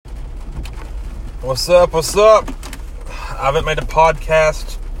What's up? I haven't made a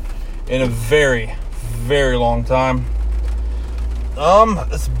podcast in a very, very long time.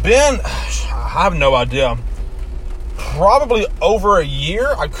 It's been, I have no idea, probably over a year.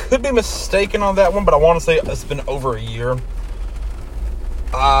 I could be mistaken on that one, but I want to say it's been over a year.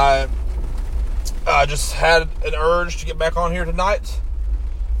 I just had an urge to get back on here tonight.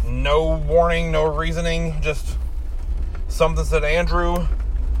 No warning, no reasoning, just something said, Andrew,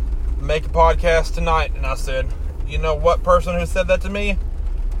 make a podcast tonight. And I said, you know what, person who said that to me?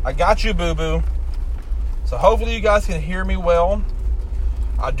 I got you, boo-boo. So hopefully you guys can hear me well.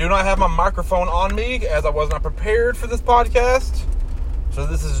 I do not have my microphone on me as I was not prepared for this podcast. So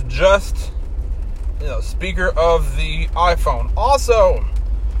this is just, speaker of the iPhone. Also,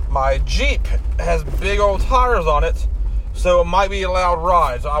 my Jeep has big old tires on it, so it might be a loud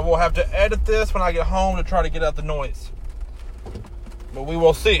ride. So I will have to edit this when I get home to try to get out the noise. But we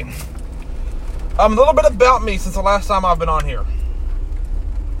will see. A little bit about me since the last time I've been on here.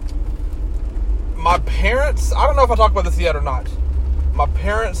 My parents, I don't know if I talked about this yet or not. My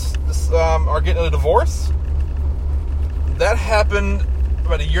parents are getting a divorce. That happened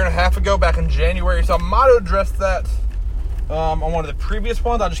about a year and a half ago, back in January. So I might have addressed that on one of the previous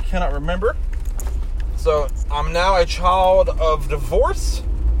ones. I just cannot remember. So I'm now a child of divorce.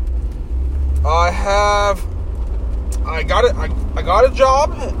 I got a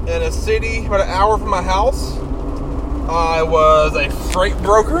job in a city about an hour from my house. I was a freight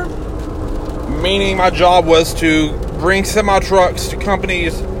broker, meaning my job was to bring semi-trucks to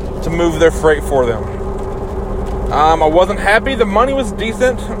companies to move their freight for them. I wasn't happy. The money was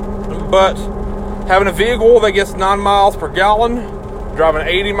decent, but having a vehicle that gets 9 miles per gallon, driving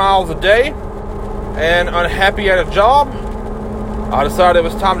 80 miles a day, and unhappy at a job, I decided it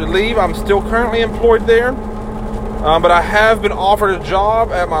was time to leave. I'm still currently employed there, but I have been offered a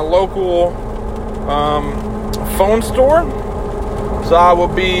job at my local phone store. So I will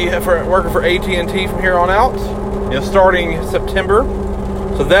be working for AT&T from here on out, starting September.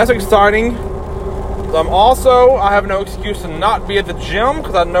 So that's exciting. I have no excuse to not be at the gym,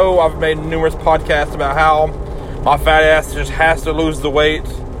 because I know I've made numerous podcasts about how my fat ass just has to lose the weight.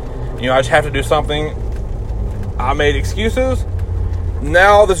 I just have to do something. I made excuses.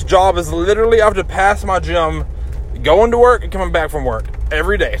 Now this job is literally, I have to pass my gym, going to work and coming back from work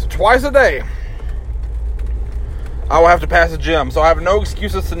every day. So twice a day, I will have to pass the gym. So I have no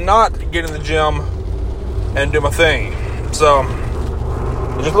excuses to not get in the gym and do my thing. So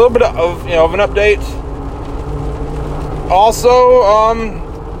just a little bit of an update. Also,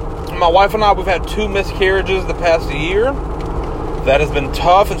 my wife and I, we've had 2 miscarriages the past year. That has been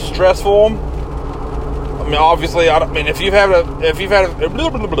tough and stressful. I mean, obviously, if you've had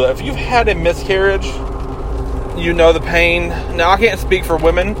a miscarriage, you know the pain. Now, I can't speak for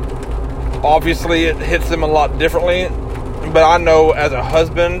women. Obviously, it hits them a lot differently. But I know as a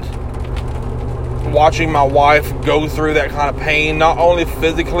husband, watching my wife go through that kind of pain, not only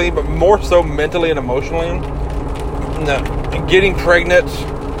physically, but more so mentally and emotionally. Getting pregnant,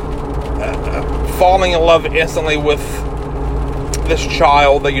 falling in love instantly with this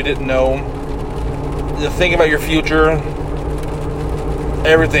child that you didn't know. Thinking about your future,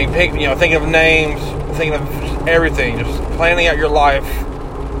 everything. Thinking of names, thinking of just everything. Just planning out your life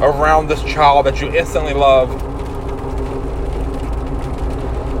around this child that you instantly love.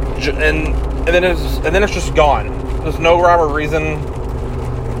 And then it's just gone. There's no rhyme or reason.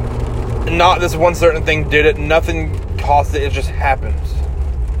 Not this one certain thing did it. Nothing caused it. It just happens.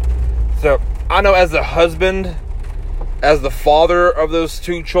 So I know as the husband, as the father of those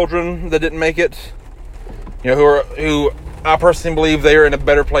 2 children that didn't make it, who I personally believe they are in a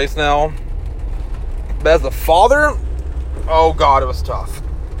better place now. But as the father, oh God, it was tough.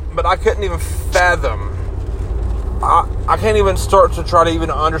 But I couldn't even fathom. I can't even start to try to even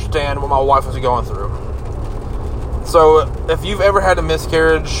understand what my wife was going through. So if you've ever had a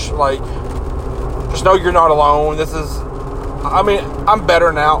miscarriage, just know you're not alone. I'm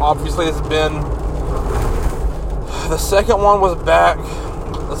better now. Obviously, it's been, the second one was back.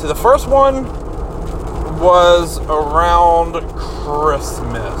 Let's see, the first one was around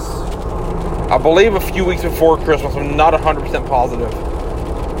Christmas. I believe a few weeks before Christmas. I'm not 100% positive.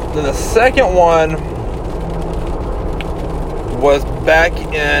 Then the second one was back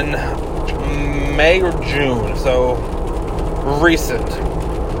in May or June, so recent.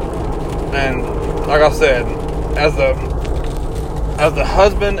 And like I said, as the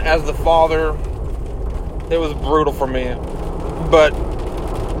husband, as the father, it was brutal for me. But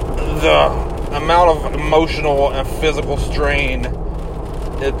the amount of emotional and physical strain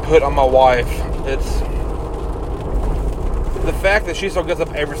it put on my wife, the fact that she still gets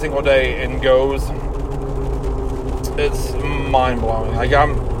up every single day and goes, it's mind-blowing. Like,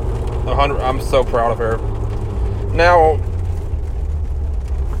 I'm so proud of her. Now,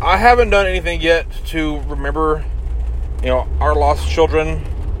 I haven't done anything yet to remember, our lost children.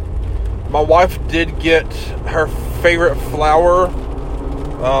 My wife did get her favorite flower,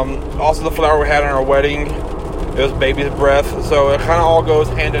 also the flower we had on our wedding. It was baby's breath, so it kind of all goes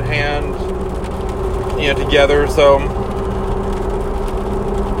hand in hand, together. So,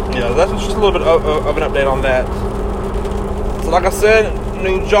 that's just a little bit of an update on that. So, like I said,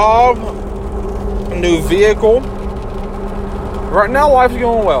 new job, new vehicle. Right now, life's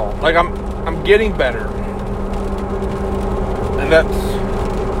going well. Like, I'm getting better, and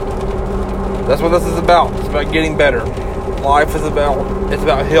that's what this is about. It's about getting better. Life is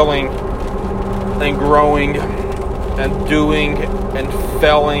about healing and growing and doing and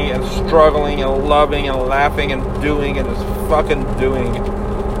failing and struggling and loving and laughing and doing and just fucking doing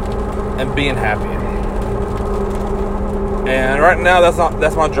and being happy. And right now,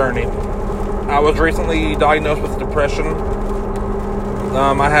 that's my journey. I was recently diagnosed with depression.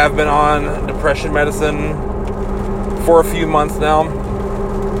 I have been on depression medicine for a few months now.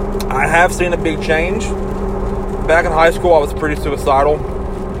 I have seen a big change. Back in high school, I was pretty suicidal.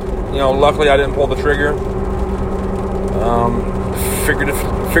 Luckily I didn't pull the trigger.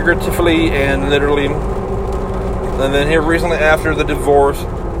 Figuratively and literally. And then here recently, after the divorce,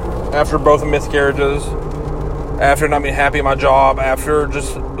 after both miscarriages, after not being happy at my job, after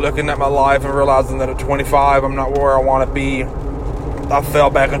just looking at my life and realizing that at 25 I'm not where I want to be, I fell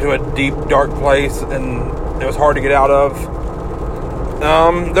back into a deep, dark place, and it was hard to get out of.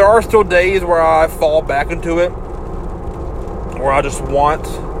 There are still days where I fall back into it, where I just want,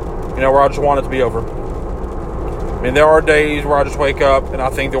 where I just want it to be over. I mean, there are days where I just wake up and I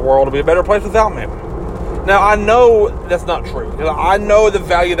think the world will be a better place without me. Now, I know that's not true, because I know the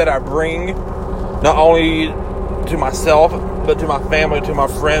value that I bring, not only to myself, but to my family, to my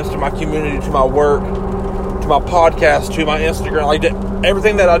friends, to my community, to my work, to my podcast, to my Instagram, like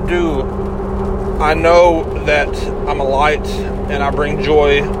everything that I do. I know that I'm a light and I bring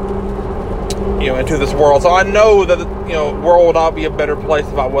joy, into this world. So I know that, the world would not be a better place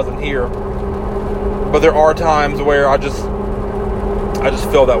if I wasn't here. But there are times where I just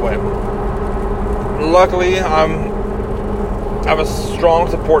feel that way. Luckily, I have a strong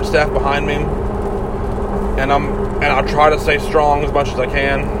support staff behind me, and I try to stay strong as much as I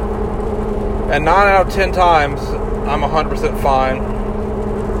can. And 9 out of 10 times, I'm 100% fine.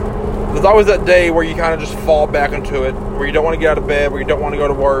 There's always that day where you kind of just fall back into it, where you don't want to get out of bed, where you don't want to go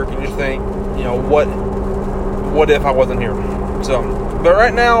to work, you just think, what if I wasn't here? So, but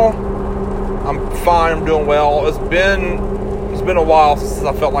right now, I'm fine, I'm doing well. It's been a while since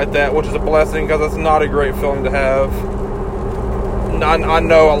I felt like that, which is a blessing, because it's not a great feeling to have. I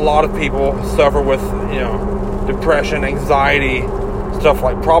know a lot of people suffer with, depression, anxiety, stuff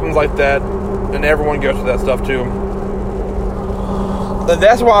like problems like that, and everyone goes through that stuff too. And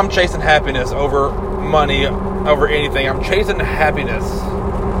that's why I'm chasing happiness over money, over anything. I'm chasing happiness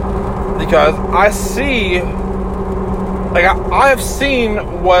because I see, I have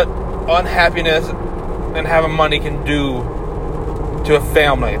seen what unhappiness and having money can do to a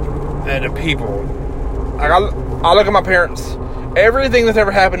family and to people. I look at my parents. Everything that's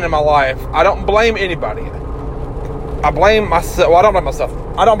ever happened in my life, I don't blame anybody. I blame myself. Well, I don't blame myself.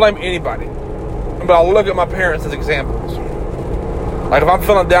 I don't blame anybody. But I look at my parents as examples. Like, if I'm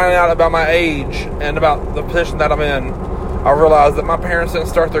feeling down and out about my age and about the position that I'm in, I realize that my parents didn't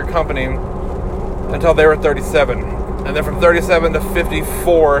start their company until they were 37. And then from 37 to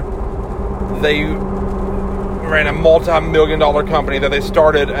 54, they ran a multi-million-dollar company that they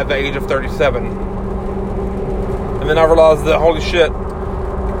started at the age of 37. And then I realized that, holy shit,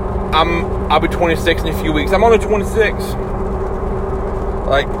 I'll be 26 in a few weeks. I'm only 26.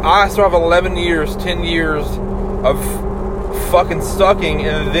 Like, I still have 11 years, 10 years of fucking sucking,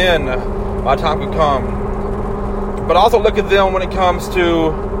 and then my time could come. But also look at them when it comes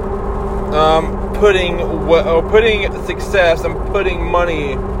to putting success and putting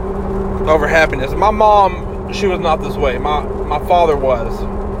money over happiness. My mom, she was not this way. My father was.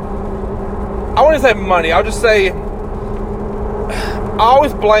 I wouldn't say money. I'll just say, I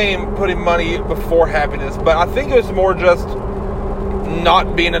always blame putting money before happiness, but I think it was more just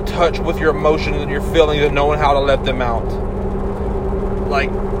not being in touch with your emotions and your feelings and knowing how to let them out.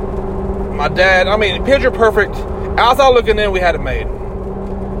 Like, my dad, picture perfect. Outside looking in, we had it made.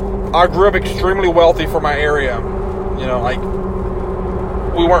 I grew up extremely wealthy for my area.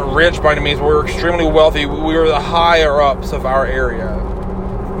 We weren't rich by any means, but we were extremely wealthy. We were the higher ups of our area.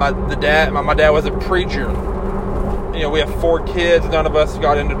 My dad was a preacher. we have 4 kids. None of us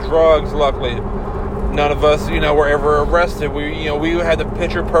got into drugs, luckily. None of us, were ever arrested. We had the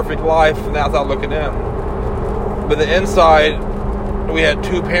picture perfect life from the outside looking in. But the inside, we had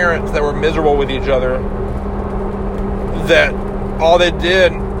 2 parents that were miserable with each other. That all they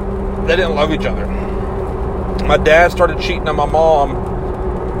didn't love each other. My dad started cheating on my mom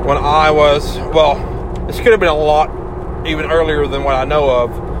when I was, this could have been a lot even earlier than what I know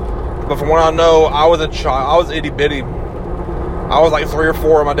of. But from what I know, I was a child. I was itty bitty. I was like 3 or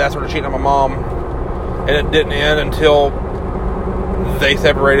 4 and my dad started cheating on my mom. And it didn't end until they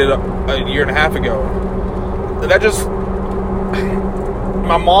separated a year and a half ago.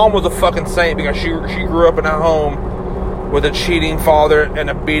 My mom was a fucking saint because she grew up in a home with a cheating father and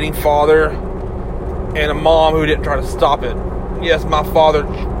a beating father and a mom who didn't try to stop it. Yes, my father,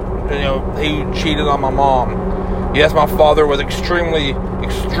 he cheated on my mom. Yes, my father was extremely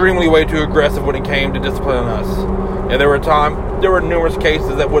way too aggressive when it came to disciplining us. And there were numerous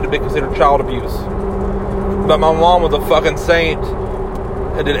cases that would have been considered child abuse. But my mom was a fucking saint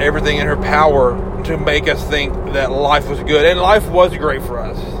and did everything in her power to make us think that life was good. And life was great for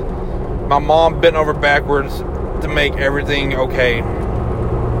us. My mom bent over backwards to make everything okay.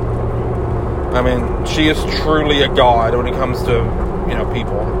 I mean, she is truly a god when it comes to,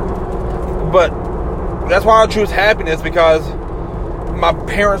 people. But that's why I choose happiness, because my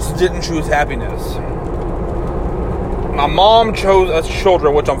parents didn't choose happiness. My mom chose us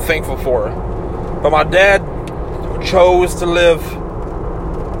children, which I'm thankful for. But my dad chose to live...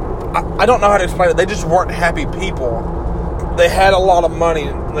 I don't know how to explain it. They just weren't happy people. They had a lot of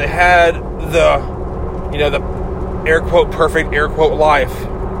money. They had the air quote perfect, air quote life.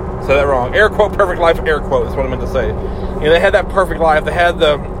 Said that wrong. Air quote perfect life, air quote. That's what I meant to say. They had that perfect life. They had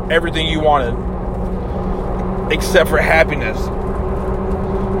everything you wanted. Except for happiness.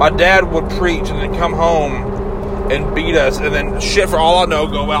 My dad would preach and then come home and beat us, and then shit, for all I know,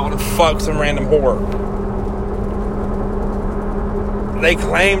 go out and fuck some random whore. They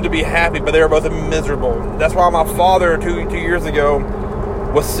claimed to be happy, but they were both miserable. That's why my father, two years ago,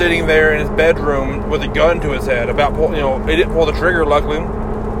 was sitting there in his bedroom with a gun to his head. He didn't pull the trigger, luckily,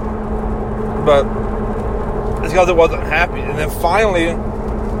 but it's because it wasn't happy. And then finally,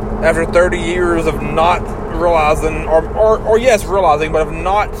 after 30 years of not realizing, or yes, realizing, but of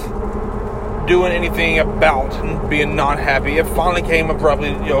not doing anything about being not happy, it finally came to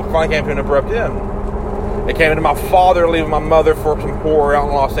an abrupt end. It came to my father leaving my mother for some whore out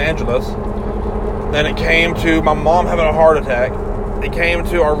in Los Angeles. Then it came to my mom having a heart attack. It came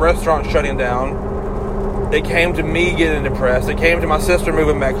to our restaurant shutting down. It came to me getting depressed. It came to my sister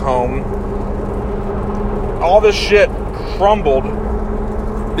moving back home. All this shit crumbled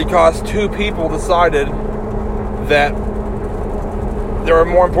because 2 people decided that there are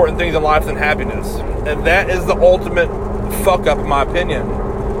more important things in life than happiness. And that is the ultimate fuck up, in my opinion.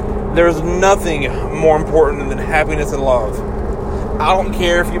 There's nothing more important than happiness and love. I don't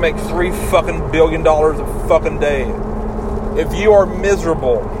care if you make $3 fucking billion a fucking day. If you are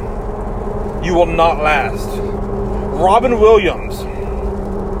miserable, you will not last. Robin Williams,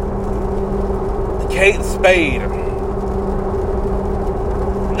 Kate Spade,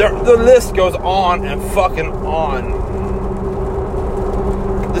 the list goes on and fucking on.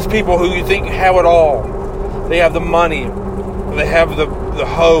 There's people who you think have it all. They have the money. They have the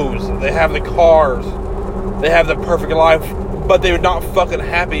hoes. They have the cars. They have the perfect life. But they're not fucking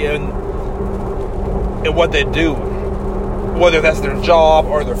happy in what they do. Whether that's their job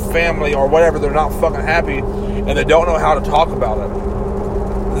or their family or whatever, they're not fucking happy. And they don't know how to talk about it.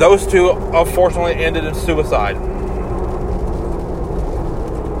 Those 2, unfortunately, ended in suicide.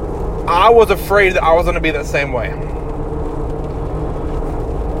 I was afraid that I was going to be that same way.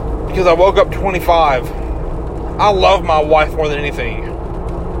 Because I woke up 25. I love my wife more than anything.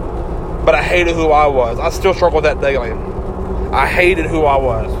 But I hated who I was. I still struggle with that daily. I hated who I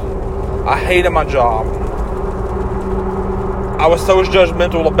was. I hated my job. I was so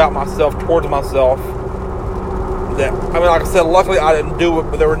judgmental about myself, towards myself, that, like I said, luckily I didn't do it,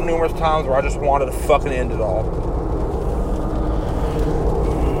 but there were numerous times where I just wanted to fucking end it all.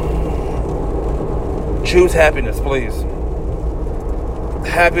 Choose happiness, please.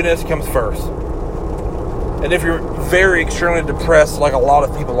 Happiness comes first. And if you're very extremely depressed, like a lot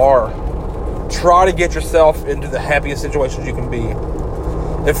of people are, try to get yourself into the happiest situations you can be.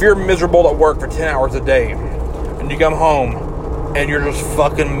 If you're miserable at work for 10 hours a day, and you come home, and you're just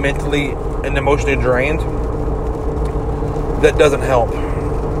fucking mentally and emotionally drained, that doesn't help.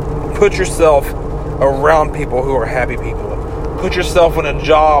 Put yourself around people who are happy people. Put yourself in a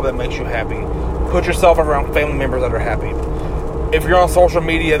job that makes you happy. Put yourself around family members that are happy. If you're on social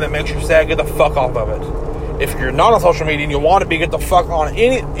media that makes you sad, get the fuck off of it. If you're not on social media and you want to be, get the fuck on.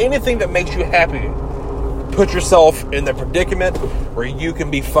 Anything that makes you happy. Put yourself in the predicament where you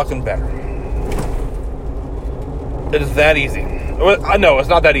can be fucking better. It is that easy. I know, it's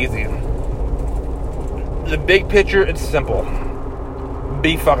not that easy. The big picture, it's simple.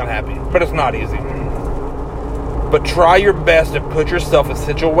 Be fucking happy. But it's not easy. But try your best to put yourself in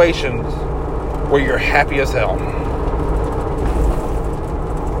situations where you're happy as hell.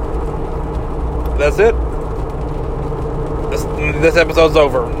 That's it. This episode's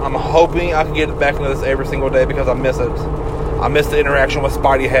over. I'm hoping I can get back into this every single day because I miss it. I miss the interaction with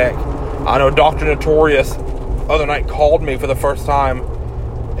Spidey Hack. I know Dr. Notorious other night called me for the first time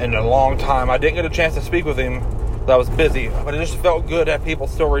in a long time. I didn't get a chance to speak with him. I was busy. But it just felt good to have people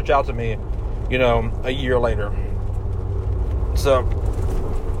still reach out to me, a year later. So,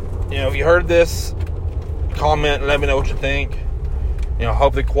 if you heard this, comment and let me know what you think.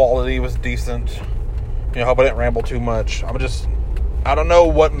 Hope the quality was decent. Hope I didn't ramble too much. I don't know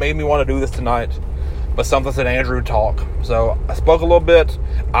what made me want to do this tonight, but something said Andrew talk. So I spoke a little bit.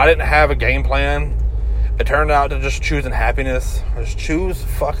 I didn't have a game plan. It turned out to just choosing happiness. Just choose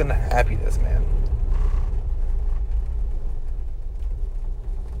fucking happiness, man.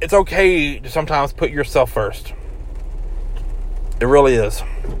 It's okay to sometimes put yourself first. It really is.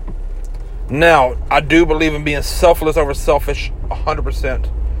 Now, I do believe in being selfless over selfish 100%.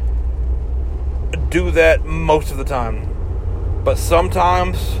 Do that most of the time. But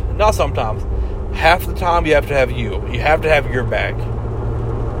sometimes, not sometimes, half the time you have to have you. You have to have your back.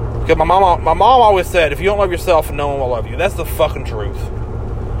 Because my mom always said, if you don't love yourself, no one will love you. That's the fucking truth.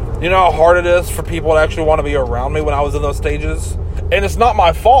 You know how hard it is for people to actually want to be around me when I was in those stages? And it's not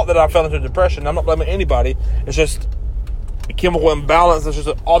my fault that I fell into depression. I'm not blaming anybody. It's just a chemical imbalance. It's just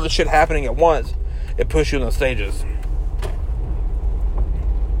all this shit happening at once. It pushes you in those stages.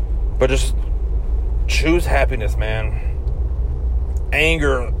 But just choose happiness, man.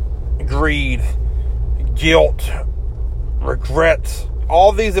 Anger, greed, guilt, regret,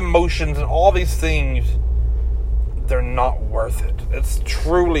 all these emotions and all these things, they're not worth it. It's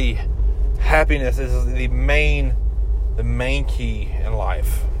truly, happiness is the main key in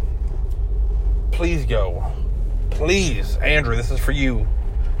life. Please go. Please, Andrew, this is for you.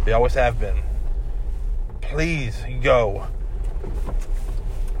 They always have been. Please go.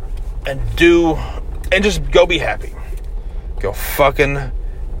 And just go be happy. Go fucking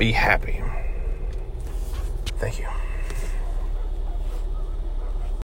be happy. Thank you.